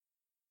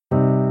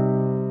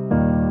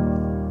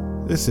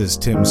This is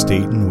Tim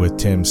Staten with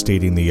Tim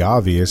Stating the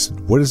Obvious.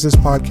 What is this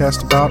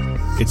podcast about?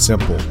 It's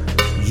simple.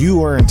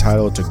 You are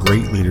entitled to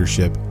great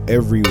leadership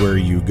everywhere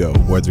you go,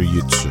 whether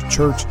it's to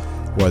church,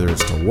 whether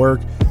it's to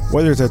work,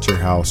 whether it's at your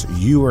house,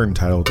 you are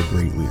entitled to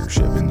great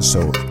leadership. And so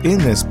in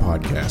this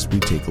podcast, we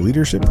take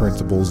leadership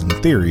principles and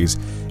theories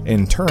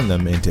and turn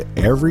them into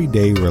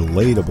everyday,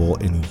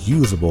 relatable, and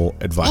usable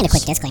advice. And a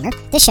quick disclaimer,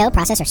 this show,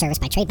 process, or service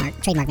by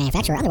trademark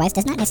manufacturer, otherwise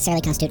does not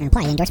necessarily constitute an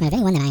implied endorsement of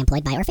anyone that I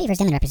employed by or favors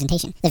them in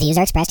representation. The views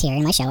are expressed here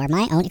in my show are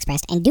my own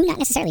expressed and do not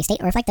necessarily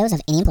state or reflect those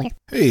of any employer.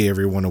 Hey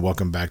everyone, and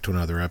welcome back to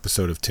another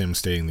episode of Tim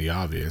Stating the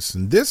Obvious.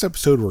 In this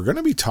episode, we're going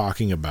to be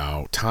talking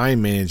about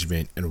time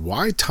management and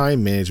why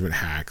time management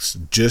hacks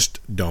just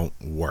don't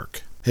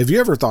work. Have you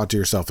ever thought to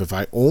yourself, if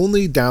I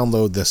only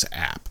download this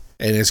app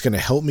and it's going to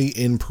help me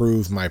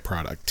improve my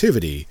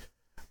productivity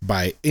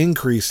by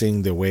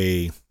increasing the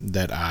way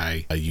that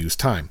I use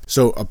time?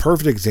 So a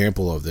perfect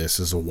example of this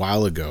is a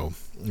while ago,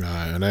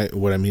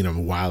 what I mean a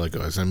while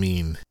ago is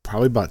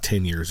probably about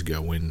 10 years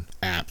ago when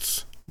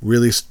apps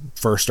really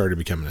first started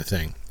becoming a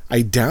thing.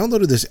 I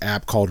downloaded this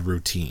app called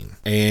Routine,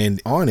 and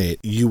on it,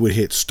 you would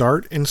hit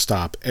start and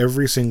stop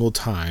every single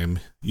time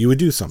you would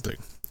do something.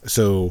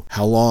 So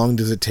how long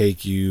does it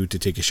take you to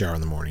take a shower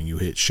in the morning? You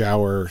hit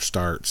shower,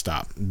 start,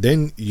 stop.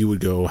 Then you would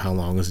go, how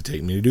long does it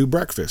take me to do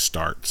breakfast?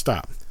 Start,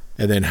 stop.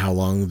 And then how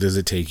long does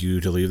it take you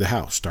to leave the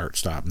house? Start,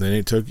 stop. And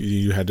then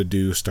you had to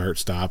do start,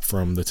 stop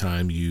from the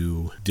time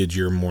you did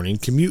your morning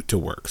commute to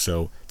work.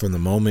 So from the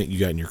moment you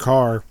got in your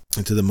car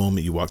until the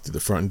moment you walked through the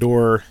front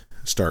door,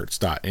 start,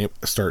 stop,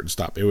 start, and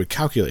stop. It would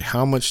calculate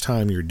how much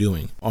time you're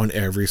doing on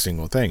every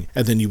single thing.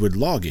 And then you would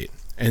log it.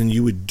 And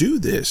you would do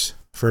this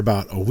for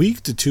about a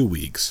week to 2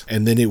 weeks,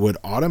 and then it would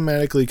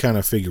automatically kind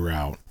of figure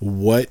out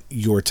what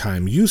your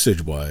time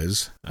usage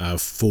was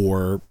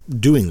for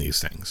doing these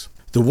things.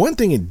 The one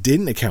thing it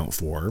didn't account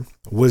for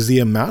was the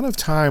amount of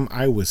time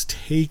I was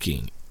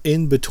taking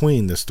in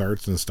between the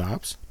starts and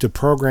stops to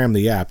program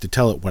the app to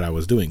tell it what I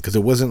was doing, because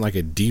it wasn't like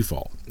a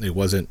default. It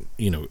wasn't,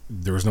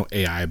 there was no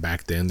AI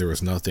back then. There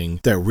was nothing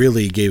that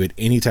really gave it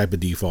any type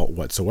of default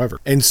whatsoever.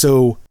 And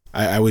so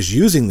I was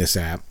using this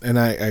app, and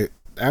I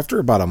after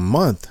about a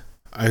month,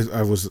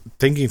 I was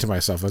thinking to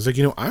myself, I was like,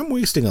 I'm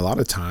wasting a lot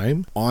of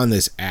time on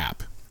this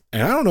app,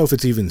 and I don't know if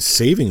it's even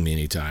saving me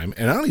any time,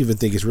 and I don't even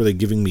think it's really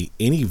giving me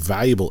any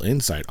valuable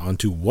insight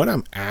onto what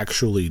I'm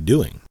actually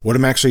doing, what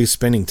I'm actually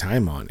spending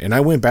time on. And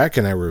I went back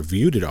and I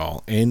reviewed it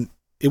all, and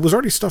it was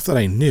already stuff that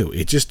I knew.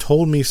 It just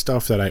told me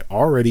stuff that I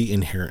already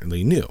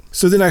inherently knew.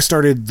 So then I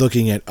started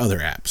looking at other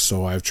apps.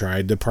 So I've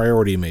tried the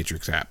Priority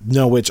Matrix app,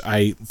 which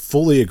I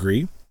fully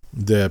agree.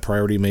 The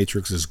Priority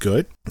Matrix is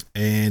good,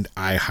 and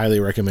I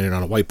highly recommend it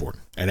on a whiteboard.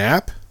 An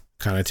app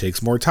kind of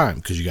takes more time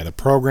because you got to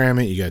program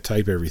it, you got to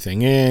type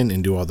everything in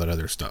and do all that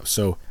other stuff.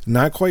 So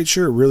not quite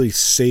sure it really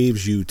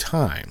saves you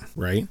time,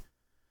 right?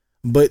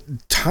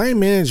 But time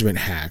management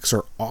hacks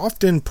are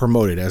often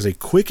promoted as a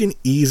quick and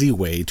easy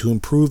way to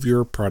improve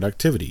your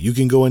productivity. You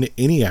can go into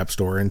any app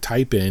store and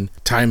type in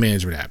time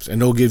management apps,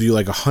 and they'll give you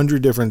like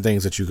 100 different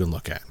things that you can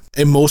look at.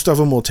 And most of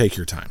them will take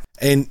your time.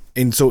 And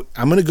so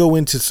I'm going to go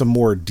into some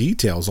more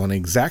details on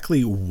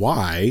exactly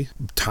why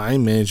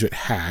time management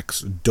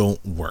hacks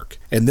don't work.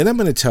 And then I'm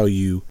going to tell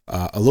you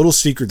a little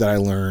secret that I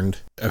learned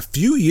a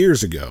few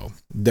years ago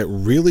that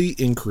really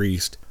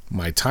increased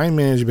my time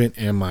management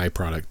and my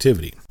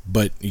productivity.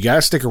 But you got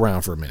to stick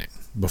around for a minute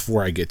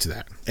before I get to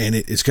that. And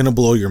it's going to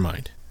blow your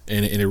mind.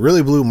 And it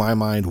really blew my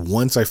mind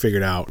once I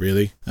figured out,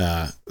 really.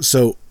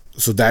 So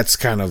that's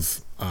kind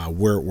of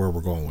where we're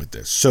going with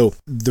this. So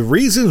the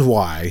reasons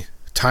why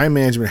time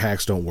management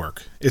hacks don't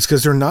work is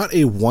because they're not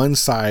a one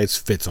size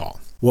fits all.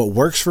 What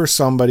works for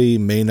somebody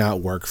may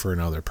not work for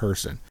another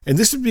person. And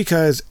this is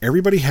because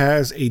everybody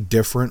has a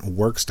different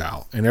work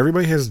style and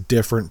everybody has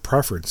different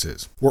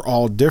preferences. We're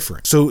all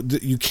different. So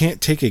you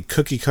can't take a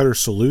cookie cutter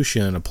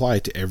solution and apply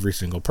it to every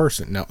single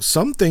person. Now,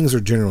 some things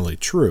are generally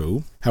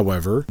true.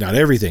 However, not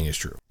everything is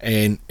true.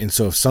 And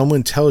so if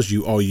someone tells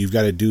you, you've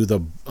got to do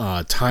the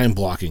time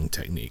blocking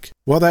technique,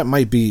 well, that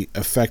might be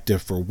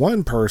effective for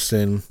one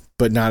person,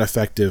 but not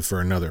effective for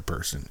another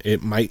person.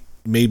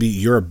 Maybe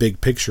you're a big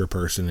picture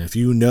person. If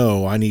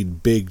I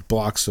need big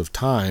blocks of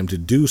time to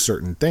do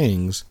certain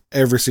things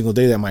every single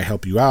day, that might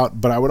help you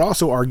out. But I would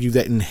also argue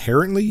that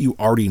inherently you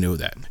already know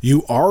that.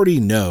 You already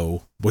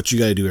know what you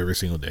got to do every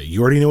single day.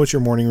 You already know what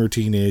your morning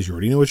routine is. You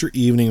already know what your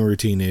evening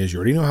routine is. You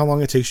already know how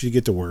long it takes you to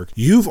get to work.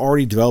 You've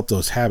already developed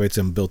those habits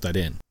and built that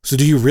in. So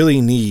do you really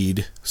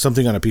need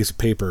something on a piece of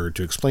paper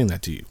to explain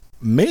that to you?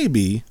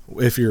 Maybe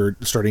if you're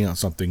starting out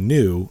something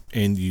new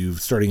and you're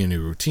starting a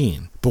new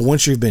routine, but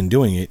once you've been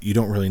doing it, you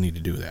don't really need to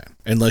do that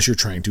unless you're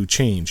trying to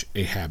change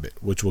a habit,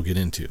 which we'll get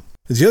into.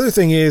 The other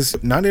thing is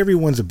not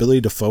everyone's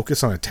ability to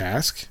focus on a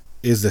task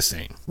is the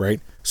same, right?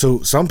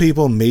 So some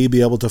people may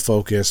be able to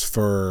focus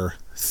for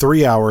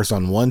 3 hours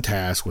on one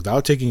task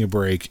without taking a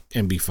break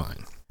and be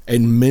fine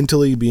and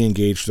mentally be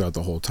engaged throughout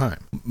the whole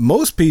time.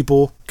 Most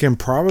people can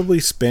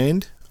probably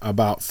spend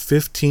about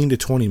 15 to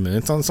 20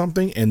 minutes on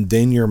something, and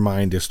then your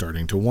mind is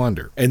starting to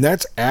wander. And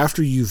that's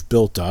after you've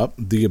built up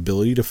the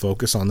ability to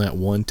focus on that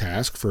one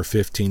task for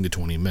 15 to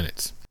 20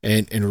 minutes.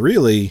 And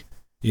really,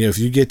 if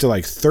you get to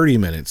like 30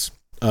 minutes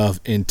of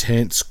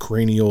intense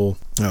cranial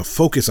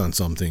focus on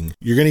something,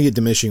 you're going to get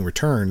diminishing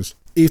returns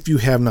if you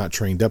have not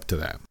trained up to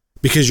that.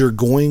 Because you're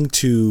going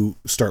to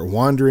start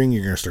wandering,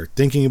 you're going to start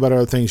thinking about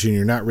other things, and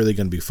you're not really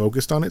going to be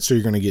focused on it, so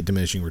you're going to get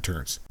diminishing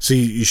returns. So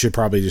you should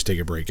probably just take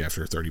a break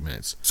after 30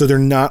 minutes. So they're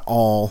not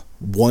all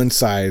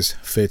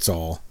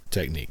one-size-fits-all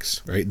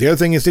techniques, right? The other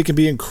thing is they can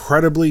be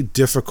incredibly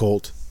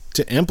difficult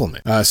to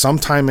implement. Some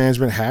time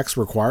management hacks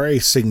require a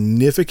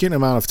significant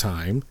amount of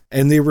time,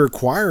 and they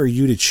require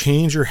you to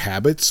change your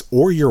habits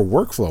or your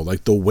workflow,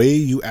 like the way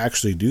you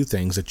actually do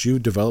things that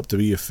you've developed to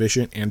be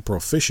efficient and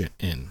proficient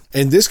in.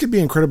 And this can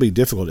be incredibly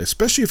difficult,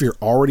 especially if you're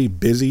already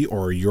busy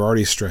or you're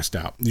already stressed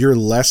out. You're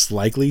less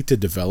likely to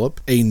develop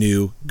a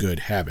new good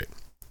habit.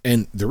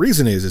 And the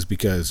reason is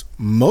because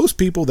most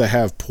people that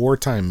have poor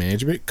time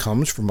management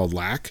comes from a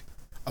lack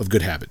of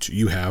good habits.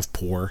 You have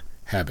poor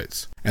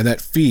habits, and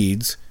that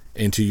feeds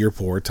into your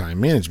poor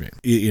time management.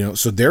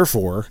 So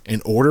therefore,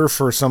 in order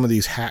for some of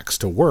these hacks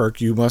to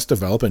work, you must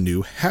develop a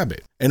new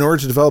habit. In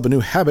order to develop a new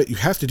habit, you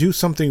have to do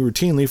something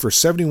routinely for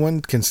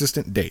 71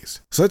 consistent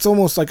days. So that's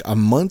almost like a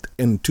month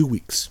and 2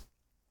 weeks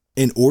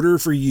in order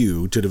for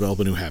you to develop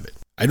a new habit.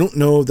 I don't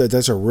know that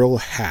that's a real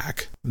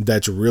hack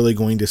that's really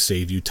going to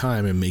save you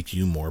time and make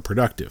you more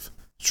productive.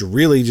 It's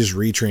really just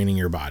retraining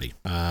your body.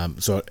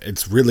 So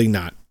it's really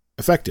not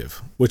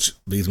effective, which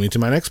leads me to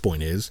my next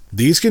point is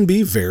these can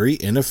be very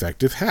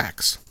ineffective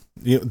hacks.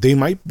 They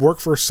might work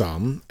for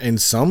some, and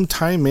some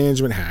time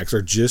management hacks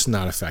are just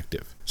not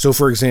effective. So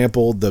for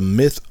example, the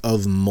myth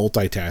of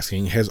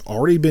multitasking has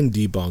already been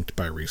debunked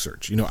by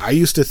research. I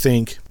used to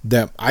think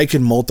that I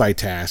could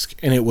multitask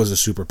and it was a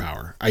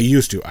superpower. I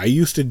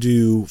used to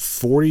do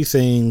 40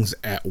 things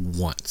at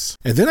once.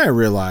 And then I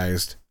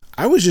realized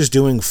I was just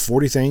doing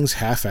 40 things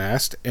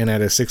half-assed and at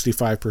a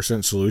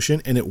 65%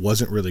 solution, and it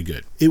wasn't really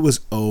good. It was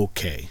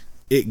okay.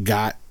 It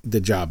got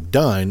the job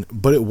done,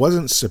 but it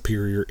wasn't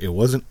superior. It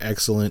wasn't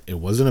excellent. It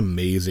wasn't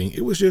amazing.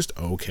 It was just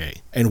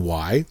okay. And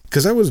why?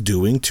 Because I was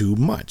doing too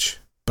much.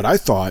 But I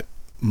thought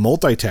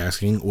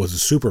multitasking was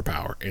a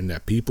superpower and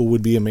that people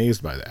would be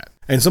amazed by that.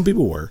 And some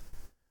people were,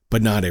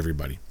 but not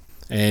everybody.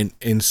 And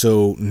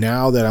so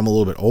now that I'm a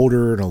little bit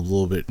older and a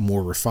little bit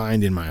more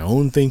refined in my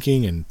own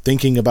thinking and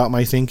thinking about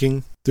my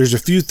thinking, there's a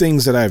few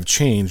things that I've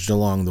changed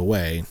along the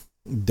way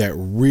that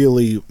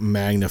really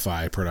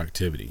magnify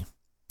productivity.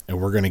 And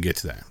we're going to get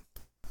to that.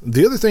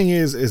 The other thing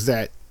is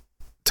that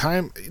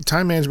time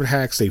management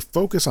hacks, they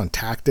focus on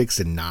tactics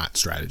and not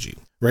strategy,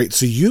 right?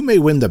 So you may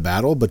win the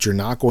battle, but you're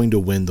not going to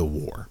win the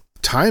war.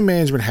 Time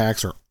management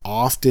hacks are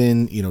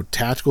often,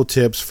 tactical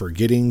tips for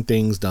getting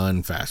things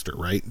done faster,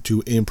 right?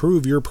 To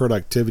improve your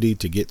productivity,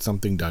 to get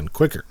something done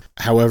quicker.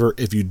 However,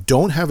 if you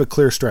don't have a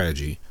clear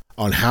strategy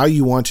on how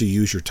you want to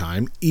use your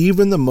time,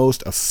 even the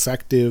most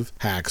effective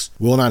hacks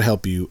will not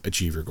help you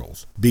achieve your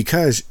goals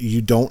because you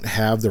don't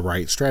have the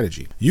right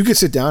strategy. You can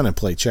sit down and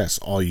play chess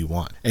all you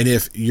want. And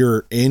if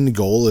your end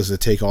goal is to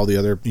take all the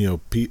other,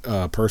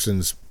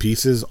 person's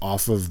pieces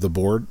off of the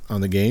board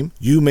on the game,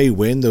 you may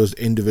win those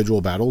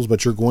individual battles,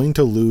 but you're going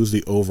to lose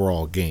the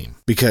overall game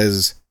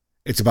because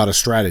it's about a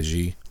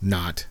strategy,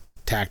 not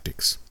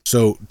tactics.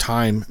 So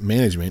time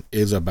management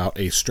is about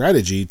a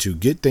strategy to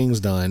get things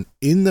done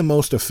in the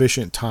most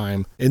efficient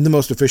time, in the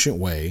most efficient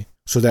way,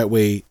 so that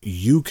way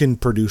you can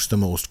produce the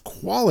most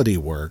quality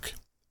work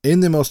in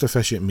the most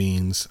efficient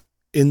means,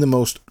 in the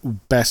most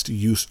best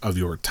use of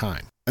your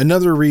time.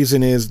 Another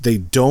reason is they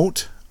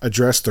don't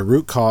address the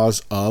root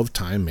cause of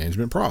time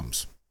management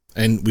problems.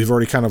 And we've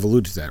already kind of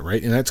alluded to that,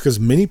 right? And that's because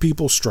many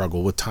people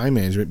struggle with time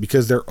management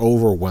because they're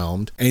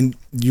overwhelmed and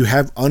you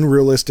have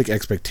unrealistic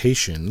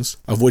expectations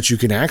of what you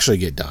can actually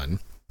get done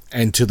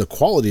and to the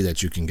quality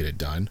that you can get it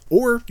done,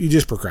 or you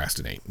just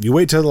procrastinate. You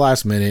wait till the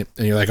last minute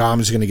and you're like, I'm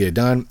just going to get it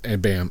done,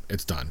 and bam,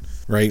 it's done,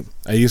 right?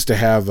 I used to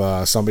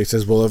have somebody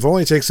says, well, if it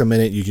only takes a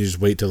minute, you can just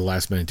wait till the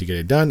last minute to get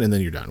it done and then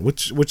you're done,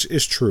 which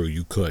is true.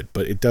 You could,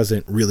 but it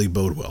doesn't really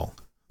bode well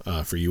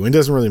for you and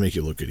doesn't really make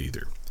you look good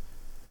either.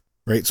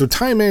 Right? So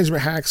time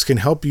management hacks can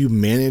help you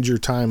manage your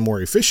time more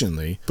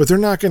efficiently, but they're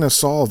not going to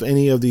solve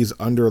any of these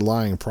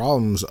underlying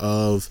problems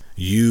of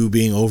you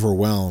being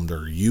overwhelmed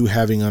or you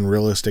having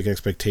unrealistic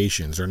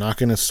expectations. They're not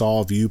going to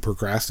solve you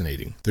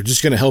procrastinating. They're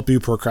just going to help you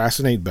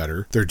procrastinate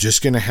better. They're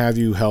just going to have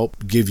you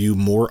help give you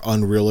more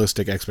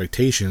unrealistic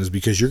expectations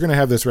because you're going to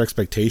have this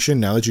expectation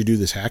now that you do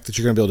this hack that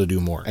you're going to be able to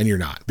do more, and you're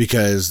not,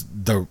 because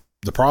the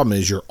problem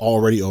is you're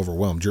already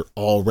overwhelmed. You're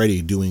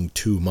already doing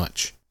too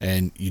much.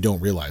 And you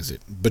don't realize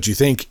it. But you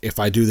think, if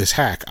I do this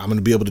hack, I'm going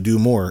to be able to do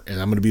more and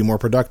I'm going to be more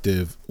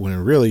productive, when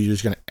really you're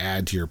just going to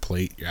add to your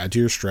plate, you add to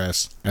your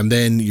stress, and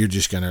then you're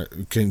just going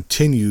to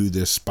continue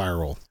this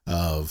spiral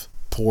of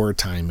poor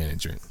time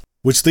management.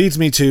 Which leads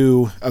me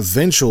to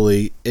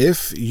eventually,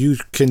 if you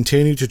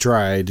continue to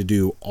try to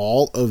do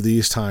all of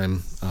these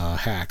time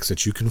hacks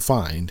that you can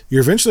find,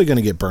 you're eventually going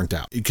to get burnt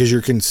out because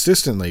you're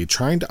consistently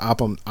trying to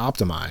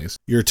optimize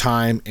your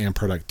time and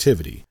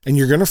productivity. And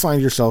you're going to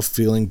find yourself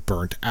feeling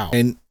burnt out.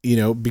 And,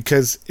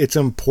 because it's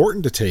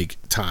important to take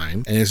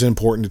time and it's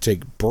important to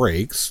take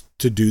breaks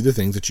to do the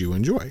things that you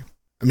enjoy.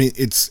 I mean,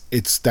 it's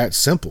that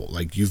simple.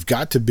 Like, you've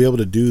got to be able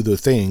to do the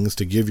things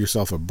to give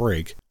yourself a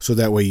break so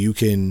that way you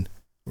can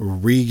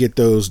get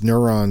those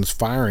neurons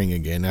firing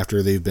again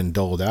after they've been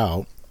dulled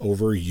out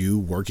over you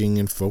working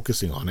and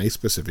focusing on a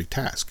specific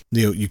task.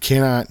 You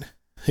cannot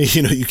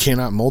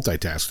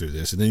multitask through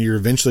this, and then you're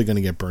eventually going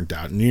to get burnt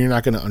out, and you're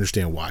not going to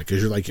understand why,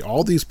 because you're like,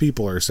 all these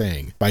people are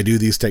saying, if I do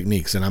these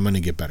techniques, then I'm going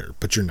to get better,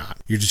 but you're not.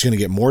 You're just going to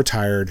get more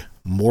tired,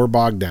 more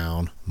bogged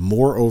down,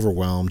 more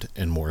overwhelmed,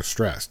 and more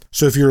stressed.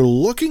 So if you're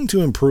looking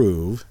to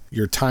improve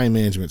your time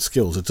management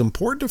skills, it's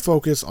important to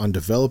focus on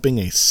developing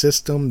a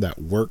system that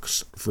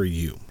works for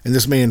you. And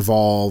this may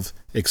involve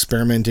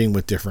experimenting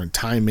with different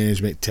time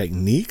management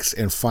techniques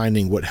and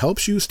finding what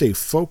helps you stay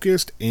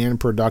focused and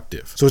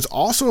productive. So it's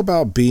also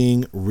about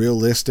being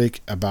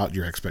realistic about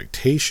your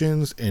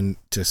expectations and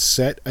to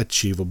set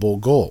achievable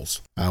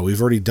goals.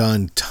 We've already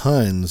done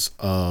tons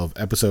of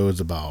episodes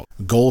about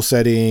goal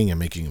setting and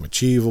making them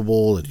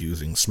achievable and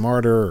using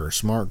smarter or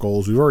SMART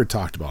goals. We've already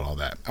talked about all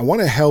that. I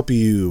want to help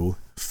you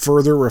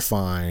further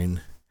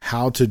refine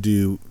how to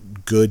do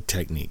good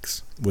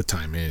techniques with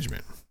time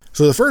management.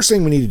 So the first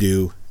thing we need to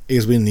do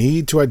is we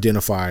need to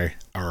identify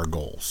our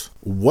goals.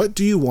 What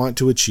do you want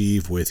to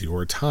achieve with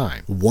your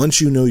time?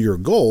 Once you know your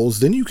goals,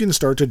 then you can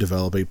start to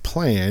develop a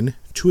plan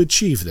to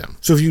achieve them.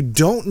 So if you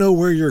don't know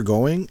where you're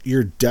going,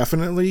 you're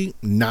definitely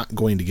not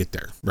going to get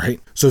there, right?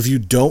 So if you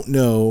don't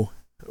know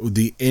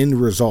the end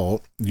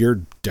result,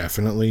 you're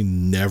definitely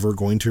never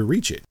going to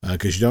reach it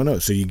because you don't know.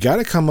 So you got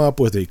to come up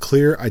with a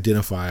clear,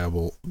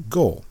 identifiable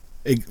goal.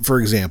 For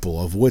example,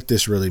 of what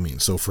this really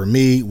means. So for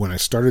me, when I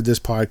started this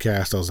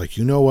podcast, I was like,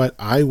 you know what?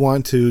 I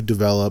want to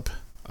develop,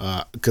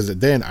 because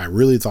then I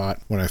really thought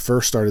when I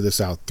first started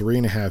this out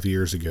 3.5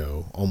 years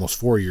ago, almost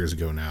 4 years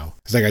ago now,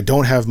 it's like I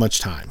don't have much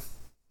time.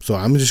 So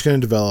I'm just going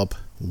to develop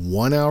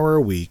 1 hour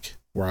a week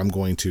where I'm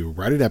going to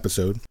write an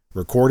episode,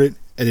 record it,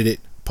 edit it,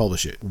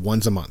 publish it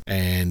once a month.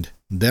 And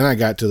then I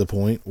got to the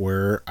point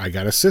where I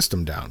got a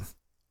system down.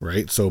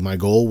 Right? So my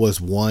goal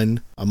was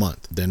 1 a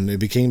month. Then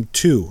it became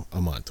 2 a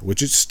month,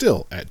 which is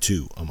still at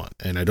 2 a month.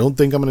 And I don't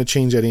think I'm going to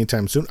change that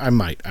anytime soon. I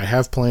might. I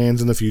have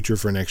plans in the future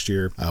for next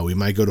year. We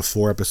might go to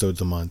 4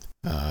 episodes a month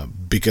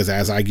because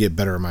as I get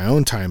better at my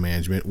own time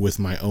management with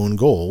my own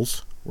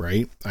goals,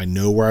 right? I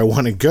know where I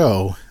want to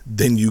go.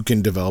 Then you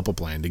can develop a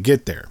plan to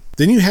get there.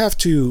 Then you have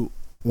to,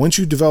 once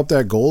you develop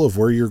that goal of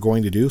where you're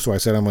going to do, so I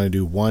said I'm going to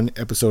do 1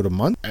 episode a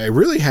month, I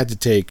really had to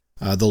take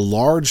the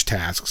large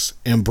tasks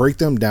and break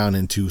them down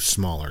into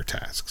smaller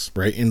tasks,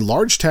 right? And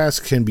large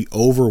tasks can be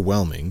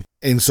overwhelming.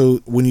 And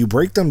so when you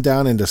break them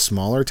down into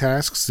smaller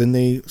tasks, then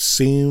they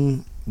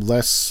seem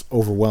less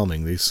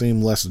overwhelming. They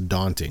seem less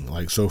daunting.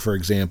 Like, so for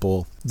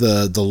example,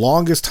 the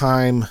longest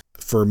time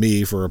for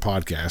me for a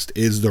podcast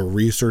is the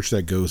research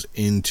that goes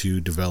into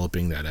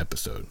developing that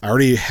episode. I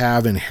already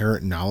have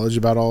inherent knowledge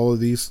about all of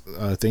these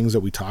things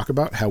that we talk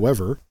about.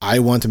 However, I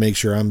want to make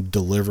sure I'm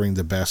delivering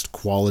the best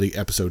quality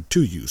episode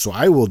to you. So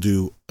I will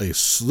do a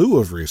slew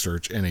of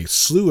research and a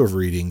slew of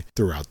reading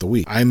throughout the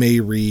week. I may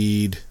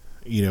read,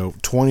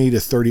 20 to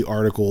 30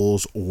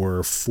 articles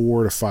or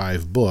 4 to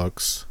 5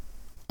 books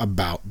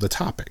about the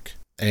topic.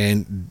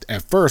 And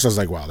at first I was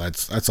like, wow,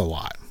 that's a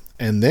lot.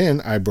 And then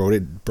I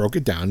broke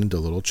it down into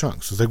little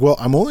chunks. So it's like, well,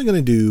 I'm only going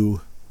to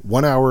do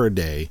 1 hour a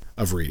day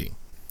of reading.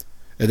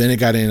 And then it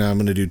got in, I'm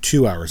going to do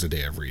 2 hours a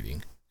day of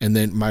reading. And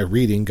then my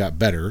reading got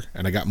better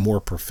and I got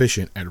more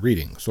proficient at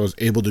reading. So I was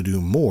able to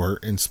do more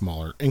in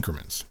smaller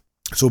increments.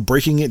 So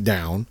breaking it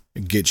down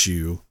gets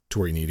you to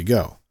where you need to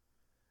go.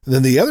 And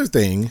then the other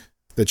thing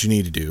that you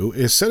need to do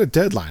is set a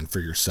deadline for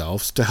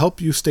yourselves to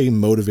help you stay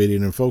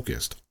motivated and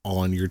focused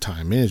on your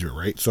time management,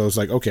 right? So it's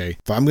like, okay,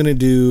 if I'm going to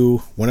do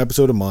 1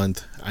 episode a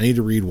month, I need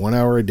to read 1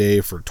 hour a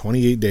day for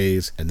 28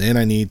 days. And then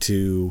I need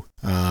to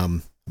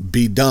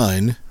be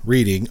done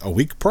reading a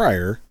week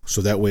prior.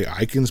 So that way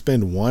I can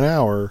spend 1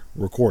 hour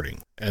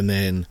recording and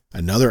then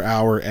another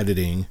hour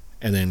editing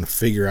and then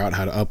figure out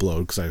how to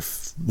upload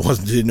because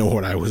didn't know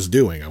what I was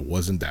doing. I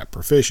wasn't that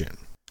proficient.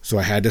 So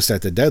I had to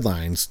set the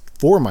deadlines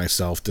for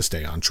myself to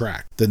stay on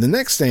track. Then the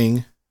next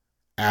thing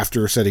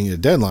after setting the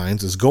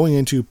deadlines is going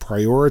into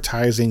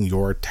prioritizing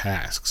your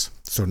tasks.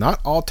 So not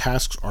all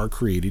tasks are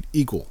created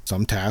equal.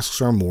 Some tasks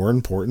are more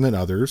important than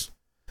others.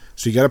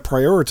 So you got to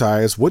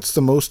prioritize what's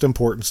the most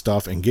important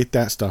stuff and get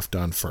that stuff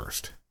done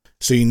first.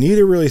 So you need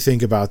to really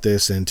think about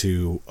this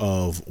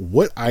of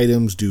what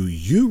items do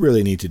you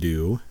really need to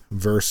do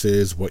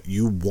versus what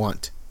you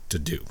want to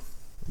do.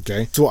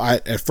 Okay. So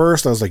at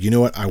first I was like, you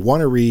know what? I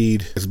want to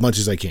read as much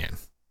as I can.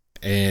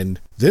 And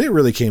then it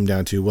really came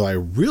down to, well, I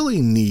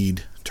really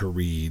need to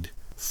read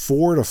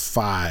 4 to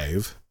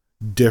 5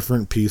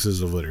 different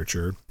pieces of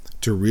literature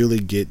to really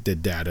get the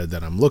data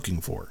that I'm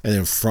looking for. And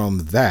then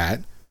from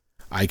that,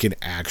 I can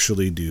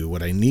actually do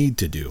what I need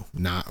to do,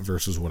 not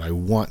versus what I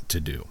want to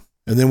do.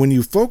 And then when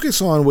you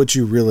focus on what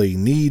you really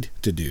need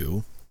to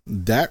do,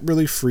 that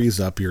really frees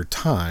up your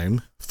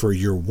time for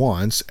your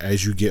wants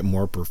as you get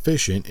more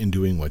proficient in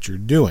doing what you're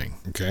doing,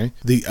 okay?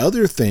 The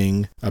other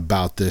thing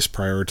about this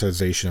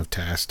prioritization of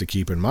tasks to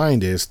keep in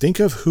mind is think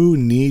of who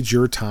needs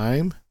your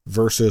time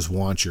versus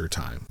wants your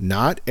time.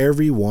 Not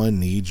everyone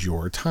needs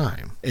your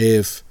time.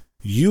 If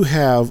you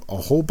have a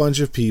whole bunch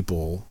of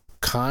people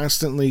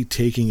constantly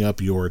taking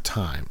up your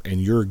time and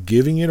you're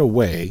giving it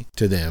away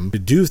to them to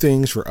do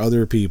things for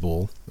other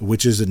people,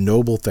 which is a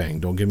noble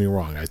thing. Don't get me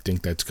wrong. I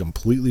think that's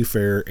completely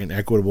fair and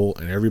equitable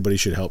and everybody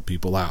should help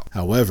people out.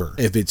 However,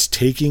 if it's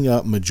taking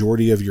up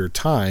majority of your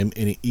time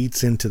and it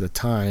eats into the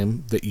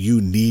time that you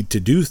need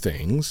to do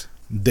things,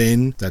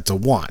 then that's a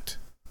want.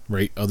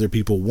 Right? Other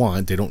people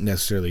want, they don't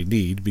necessarily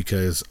need,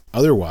 because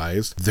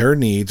otherwise their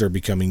needs are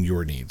becoming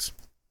your needs.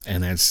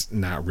 And that's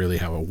not really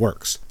how it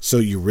works. So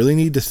you really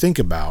need to think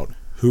about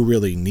who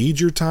really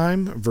needs your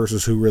time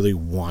versus who really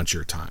wants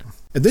your time.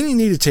 And then you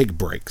need to take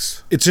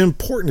breaks. It's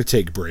important to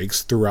take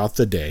breaks throughout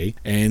the day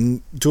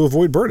and to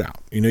avoid burnout.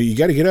 You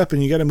got to get up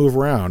and you got to move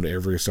around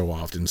every so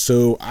often.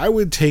 So I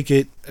would take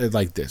it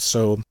like this.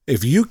 So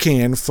if you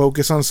can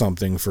focus on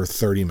something for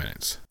 30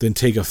 minutes, then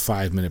take a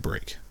 5-minute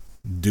break.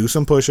 Do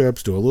some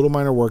push-ups, do a little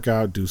minor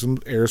workout, do some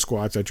air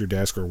squats at your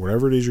desk or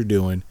whatever it is you're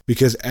doing,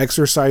 because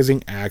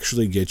exercising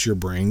actually gets your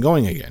brain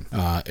going again.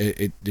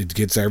 It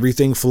gets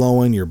everything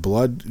flowing, your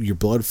blood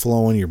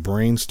flowing, your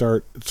brain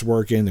starts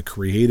working, the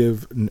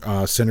creative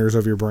centers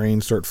of your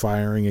brain start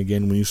firing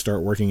again when you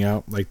start working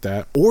out like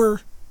that. Or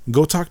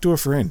go talk to a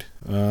friend.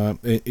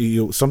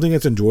 Something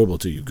that's enjoyable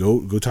to you.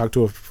 Go talk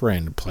to a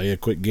friend. Play a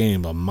quick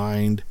game, a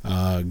mind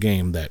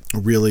game that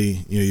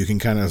really you can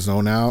kind of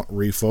zone out,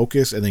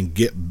 refocus, and then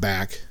get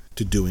back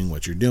to doing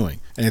what you're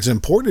doing. And it's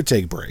important to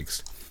take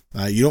breaks.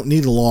 You don't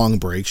need long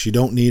breaks. You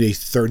don't need a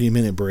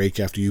 30-minute break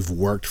after you've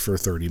worked for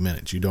 30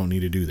 minutes. You don't need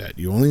to do that.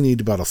 You only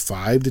need about a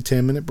 5 to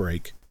 10-minute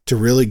break to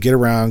really get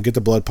around, get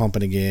the blood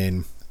pumping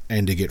again,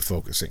 and to get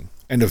focusing.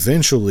 And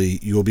eventually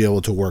you'll be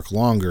able to work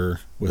longer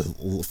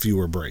with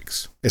fewer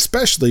breaks,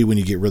 especially when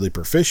you get really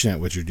proficient at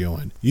what you're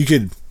doing. You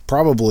could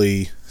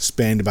probably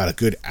spend about a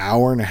good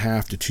hour and a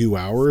half to 2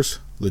 hours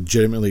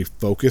legitimately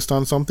focused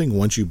on something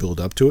once you build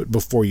up to it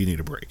before you need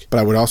a break. But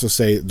I would also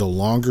say the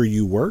longer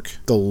you work,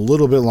 the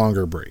little bit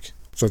longer break.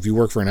 So if you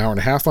work for an hour and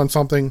a half on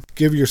something,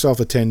 give yourself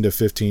a 10 to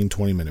 15,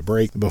 20-minute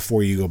break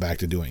before you go back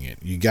to doing it.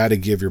 You got to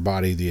give your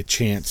body the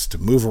chance to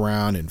move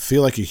around and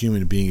feel like a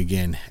human being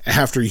again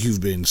after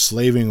you've been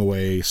slaving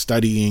away,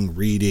 studying,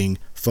 reading,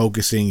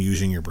 focusing,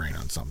 using your brain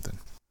on something.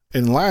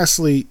 And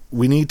lastly,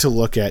 we need to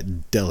look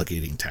at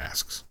delegating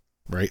tasks,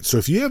 right? So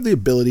if you have the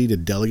ability to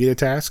delegate a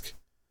task,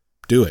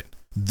 do it.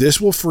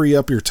 This will free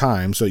up your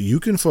time so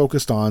you can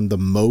focus on the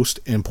most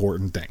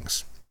important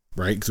things,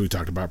 right? Because we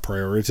talked about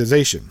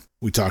prioritization.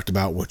 We talked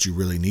about what you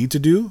really need to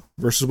do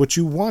versus what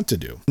you want to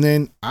do. And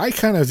then I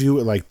kind of view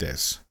it like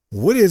this.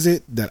 What is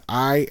it that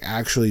I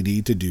actually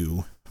need to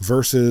do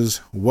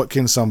versus what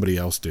can somebody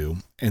else do?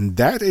 And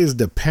that is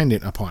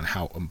dependent upon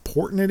how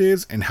important it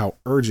is and how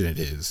urgent it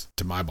is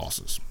to my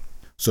bosses.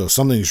 So if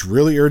something's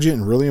really urgent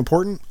and really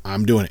important,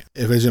 I'm doing it.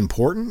 If it's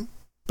important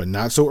but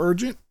not so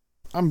urgent,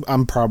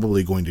 I'm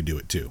probably going to do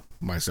it too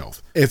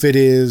myself. If it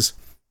is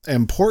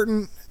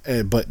important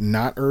but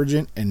not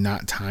urgent and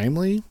not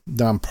timely,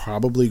 then I'm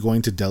probably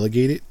going to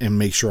delegate it and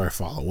make sure I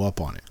follow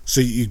up on it. So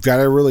you've got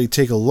to really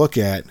take a look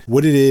at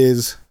what it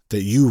is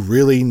that you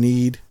really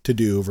need to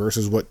do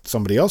versus what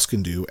somebody else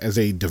can do as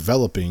a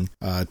developing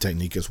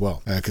technique as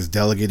well. Because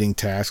delegating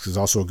tasks is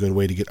also a good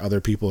way to get other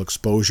people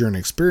exposure and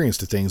experience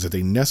to things that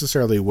they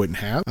necessarily wouldn't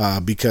have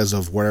because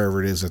of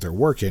whatever it is that they're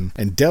working.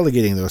 And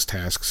delegating those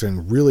tasks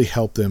can really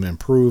help them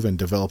improve and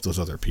develop those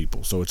other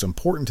people. So it's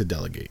important to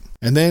delegate.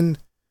 And then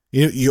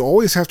you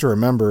always have to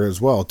remember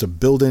as well to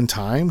build in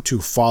time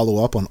to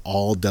follow up on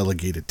all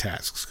delegated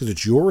tasks because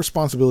it's your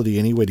responsibility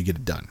anyway to get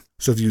it done.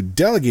 So if you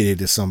delegate it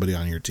to somebody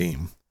on your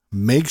team,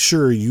 make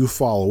sure you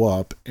follow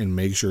up and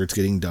make sure it's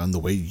getting done the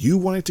way you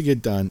want it to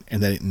get done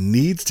and that it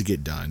needs to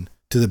get done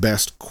to the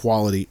best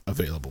quality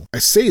available. I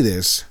say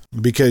this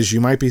because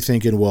you might be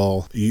thinking,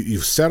 well,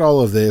 you've said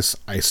all of this.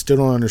 I still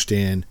don't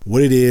understand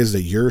what it is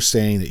that you're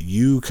saying that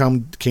you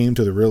came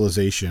to the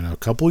realization a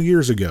couple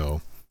years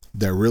ago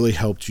that really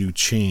helped you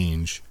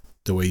change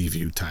the way you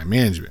view time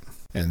management.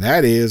 And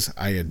that is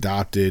I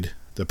adopted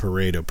the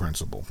Pareto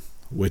principle,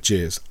 which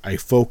is I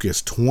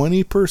focus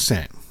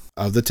 20%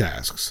 of the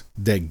tasks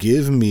that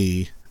give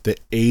me the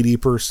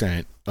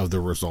 80% of the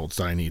results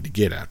that I need to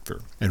get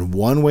after. And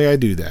one way I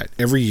do that,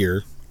 every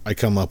year I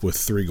come up with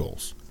 3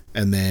 goals.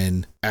 And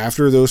then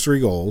after those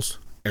 3 goals,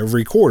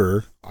 every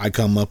quarter I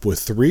come up with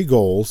 3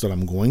 goals that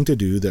I'm going to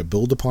do that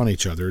build upon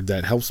each other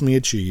that helps me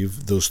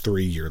achieve those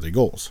 3 yearly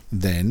goals.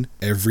 Then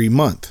every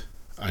month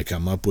I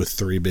come up with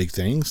 3 big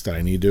things that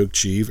I need to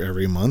achieve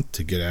every month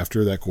to get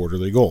after that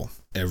quarterly goal.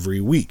 Every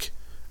week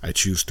I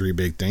choose 3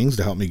 big things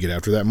to help me get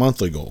after that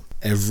monthly goal.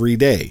 Every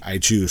day I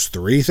choose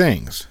 3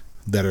 things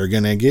that are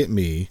going to get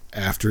me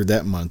after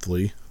that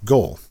monthly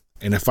goal.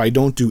 And if I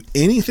don't do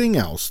anything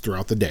else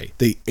throughout the day,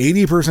 the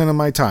 80% of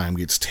my time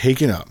gets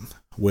taken up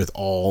with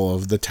all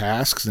of the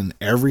tasks and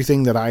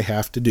everything that I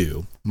have to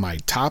do. My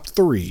top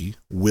 3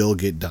 will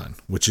get done,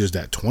 which is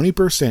that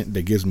 20%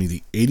 that gives me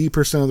the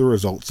 80% of the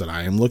results that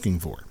I am looking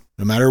for.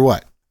 No matter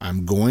what,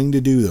 I'm going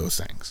to do those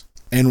things.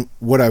 And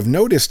what I've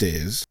noticed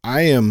is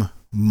I am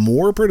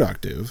more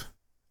productive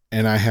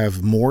and I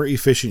have more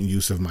efficient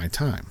use of my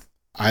time.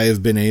 I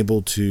have been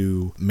able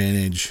to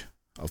manage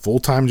a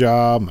full-time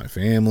job, my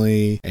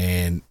family,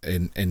 and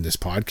this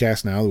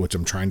podcast now, which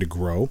I'm trying to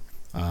grow.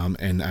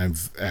 And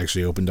I've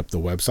actually opened up the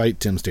website,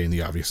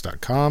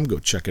 timstatingtheobvious.com. Go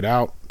check it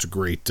out. It's a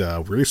great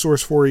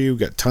resource for you.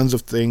 Got tons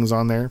of things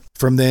on there.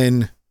 From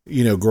then,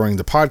 growing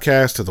the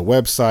podcast to the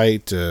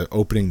website, to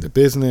opening the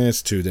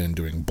business, to then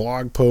doing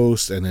blog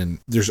posts, and then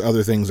there's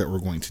other things that we're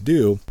going to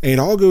do. And it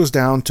all goes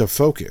down to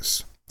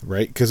focus,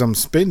 right? Because I'm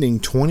spending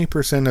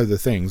 20% of the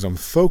things, I'm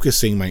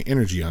focusing my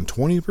energy on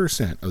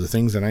 20% of the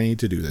things that I need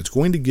to do. That's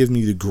going to give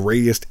me the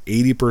greatest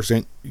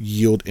 80%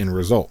 yield and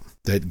result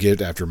that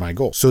get after my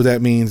goal. So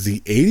that means the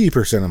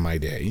 80% of my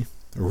day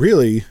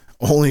really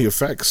only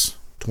affects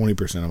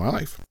 20% of my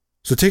life.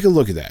 So take a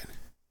look at that.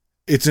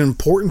 It's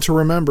important to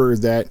remember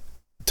that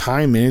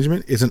time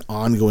management is an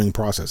ongoing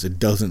process. It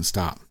doesn't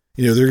stop.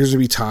 There's going to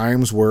be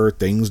times where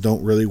things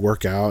don't really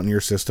work out and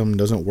your system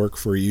doesn't work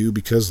for you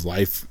because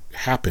life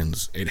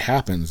happens. It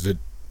happens.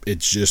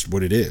 It's just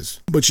what it is.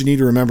 But you need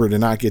to remember to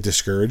not get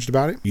discouraged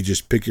about it. You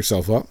just pick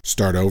yourself up,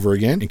 start over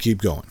again, and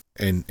keep going.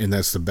 And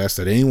that's the best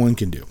that anyone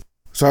can do.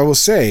 So I will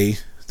say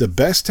the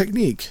best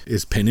technique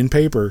is pen and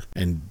paper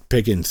and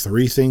picking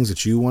 3 things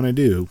that you want to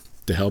do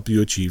to help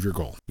you achieve your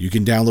goal. You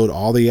can download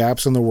all the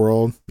apps in the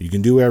world. You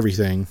can do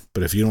everything.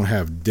 But if you don't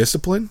have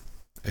discipline,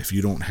 if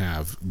you don't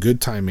have good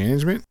time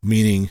management,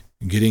 meaning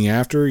getting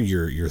after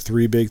your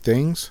 3 big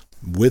things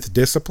with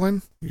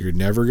discipline, you're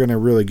never going to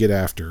really get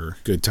after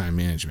good time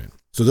management.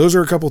 So those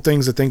are a couple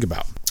things to think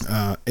about.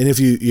 And if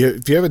you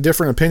have a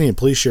different opinion,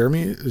 please share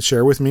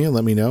with me and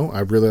let me know.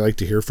 I'd really like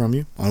to hear from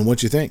you on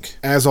what you think.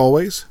 As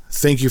always,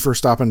 thank you for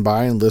stopping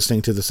by and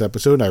listening to this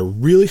episode. I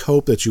really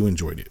hope that you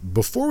enjoyed it.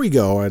 Before we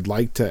go, I'd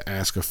like to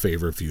ask a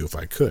favor of you if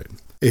I could.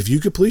 If you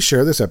could please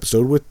share this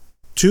episode with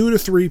 2 to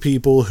 3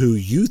 people who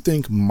you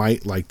think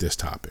might like this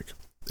topic.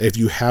 If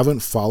you haven't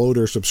followed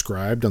or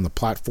subscribed on the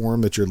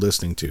platform that you're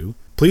listening to,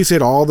 please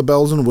hit all the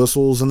bells and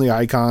whistles and the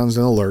icons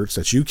and alerts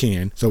that you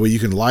can so you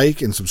can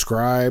like and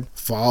subscribe,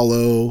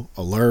 follow,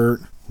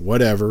 alert,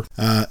 whatever.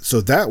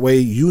 So that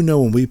way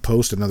when we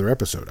post another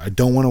episode. I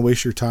don't want to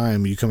waste your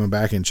time you coming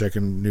back and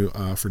checking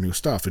for new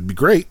stuff. It'd be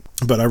great,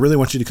 but I really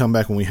want you to come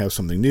back when we have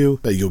something new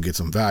that you'll get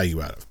some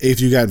value out of.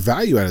 If you got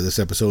value out of this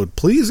episode,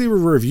 please leave a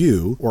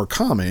review or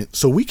comment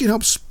so we can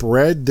help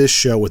spread this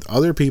show with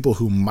other people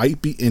who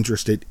might be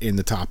interested in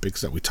the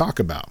topics that we talk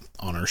about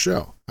on our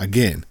show.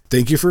 Again,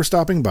 thank you for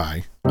stopping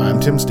by. I'm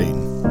Tim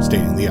Staten,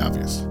 stating the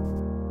obvious.